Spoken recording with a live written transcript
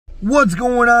What's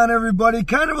going on, everybody?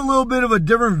 Kind of a little bit of a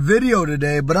different video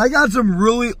today, but I got some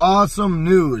really awesome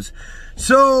news.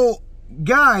 So,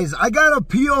 guys, I got a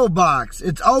P.O. box.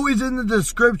 It's always in the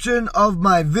description of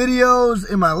my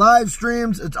videos, in my live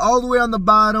streams. It's all the way on the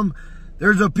bottom.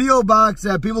 There's a P.O. box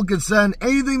that people can send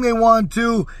anything they want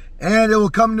to, and it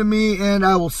will come to me, and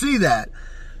I will see that.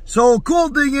 So, cool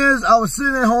thing is, I was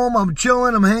sitting at home, I'm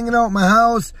chilling, I'm hanging out at my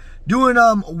house, doing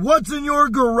What's in Your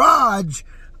Garage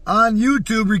on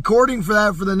YouTube, recording for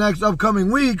that for the next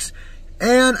upcoming weeks,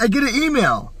 and I get an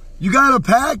email. You got a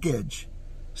package.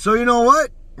 So you know what?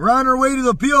 We're on our way to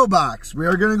the P.O. box. We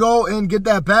are going to go and get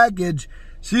that package,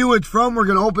 see who it's from. We're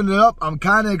going to open it up. I'm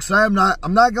kind of excited.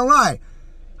 I'm not going to lie.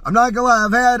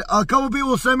 I've had a couple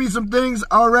people send me some things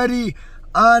already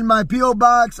on my P.O.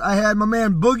 box. I had my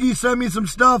man Boogie send me some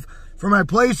stuff for my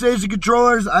PlayStation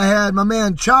controllers. I had my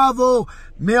man Chavo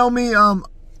mail me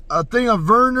a thing of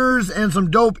Verner's and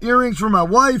some dope earrings for my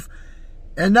wife.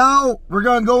 And now we're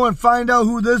going to go and find out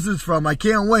who this is from. I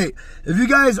can't wait. If you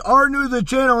guys are new to the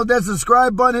channel, hit that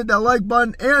subscribe button, hit that like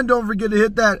button, and don't forget to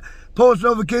hit that post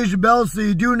notification bell so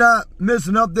you do not miss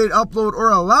an update, upload, or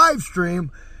a live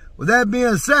stream. With that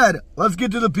being said, let's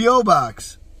get to the P.O.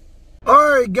 box.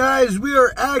 Alright guys, we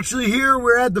are actually here.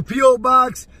 We're at the P.O.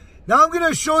 box. Now I'm going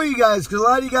to show you guys, because a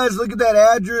lot of you guys look at that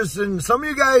address, and some of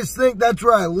you guys think that's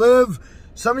where I live.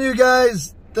 Some of you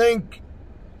guys think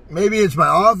maybe it's my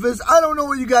office. I don't know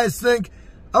what you guys think.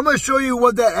 I'm going to show you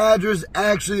what that address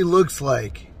actually looks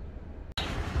like.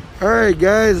 Alright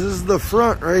guys, this is the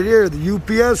front right here, the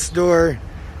UPS store.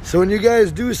 So when you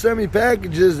guys do send me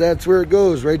packages, that's where it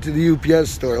goes, right to the UPS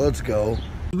store. Let's go.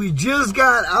 We just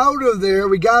got out of there.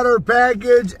 We got our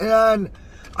package, and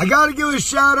I got to give a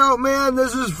shout out, man.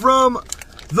 This is from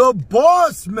the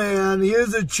Boss Man. He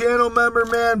is a channel member,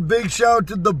 man. Big shout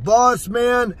to the Boss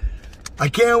Man. I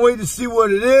can't wait to see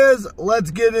what it is.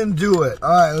 Let's get into it. All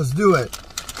right, let's do it.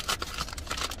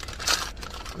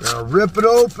 We're gonna rip it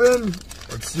open.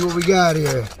 Let's see what we got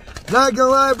here. Not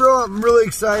gonna lie, bro, I'm really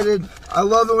excited. I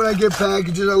love it when I get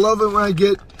packages. I love it when I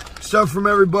get stuff from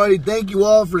everybody. Thank you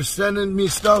all for sending me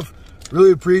stuff.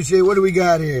 Really appreciate it. What do we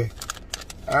got here?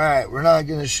 All right, we're not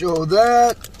going to show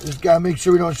that. Just got to make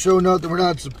sure we don't show nothing we're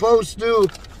not supposed to.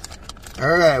 All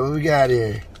right, what we got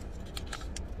here?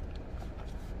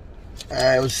 All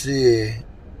right, let's see.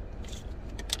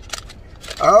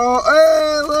 Oh,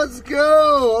 hey, let's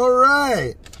go. All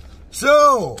right.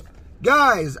 So,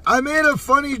 guys, I made a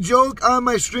funny joke on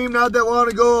my stream not that long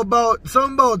ago about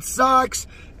something about socks.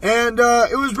 And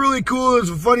it was really cool. It was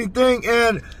a funny thing.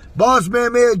 And Boss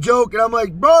Man made a joke. And I'm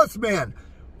like, Boss Man,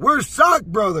 we're sock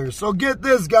brothers. So get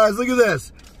this, guys. Look at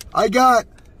this. I got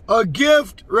a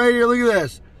gift right here. Look at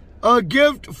this. A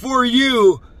gift for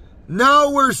you.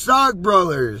 Now we're sock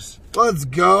brothers. Let's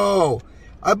go.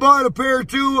 I bought a pair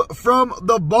too from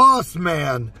the Boss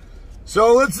Man.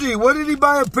 So let's see. What did he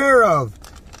buy a pair of?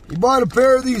 He bought a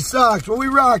pair of these socks. What we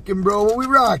rocking, bro? What we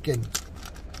rocking?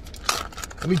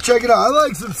 Let me check it out. I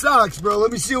like some socks, bro.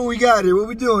 Let me see what we got here. What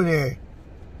we doing here?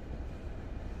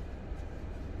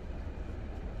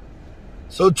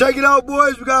 So check it out,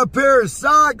 boys. We got a pair of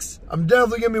socks. I'm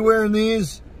definitely going to be wearing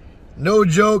these. No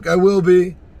joke, I will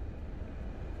be.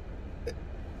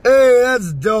 Hey,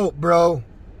 that's dope, bro.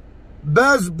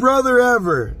 Best brother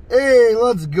ever. Hey,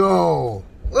 let's go.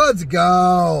 Let's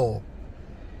go.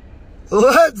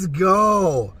 Let's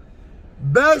go.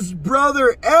 Best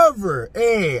brother ever.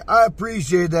 Hey, I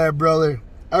appreciate that, brother.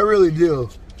 I really do.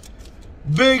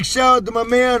 Big shout out to my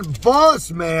man,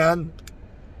 Boss Man.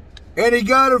 And he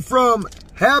got it from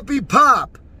Happy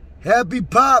Pop. Happy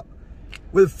Pop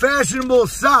with fashionable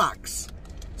socks.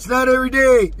 It's not every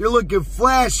day you're looking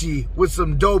flashy with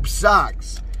some dope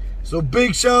socks. So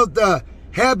big shout out to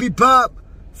Happy Pop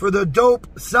for the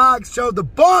dope socks. Shout out to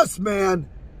Boss Man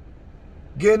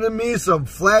getting me some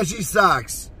flashy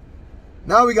socks.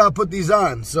 Now we got to put these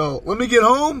on. So let me get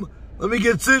home. Let me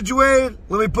get situated.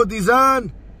 Let me put these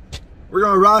on. We're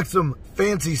going to rock some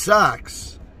fancy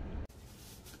socks.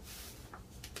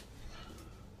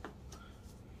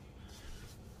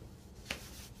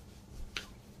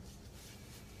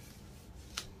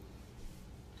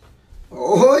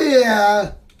 Oh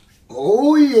yeah.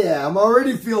 Oh yeah. I'm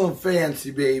already feeling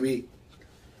fancy, baby.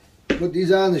 Put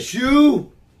these on the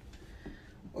shoe.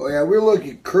 Oh yeah, we're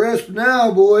looking crisp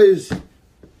now, boys.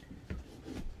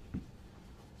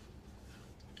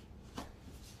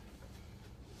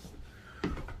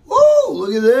 Woo,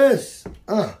 look at this.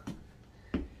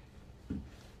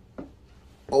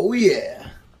 Oh yeah.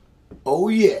 Oh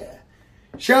yeah.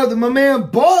 Shout out to my man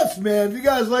Boss Man. If you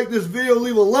guys like this video,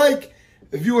 leave a like.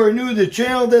 If you are new to the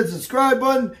channel, that subscribe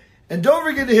button. And don't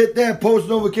forget to hit that post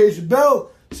notification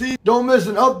bell See, don't miss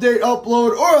an update,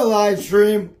 upload, or a live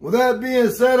stream. With that being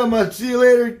said, I'm going to see you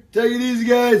later. Take it easy,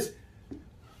 guys.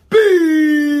 Peace.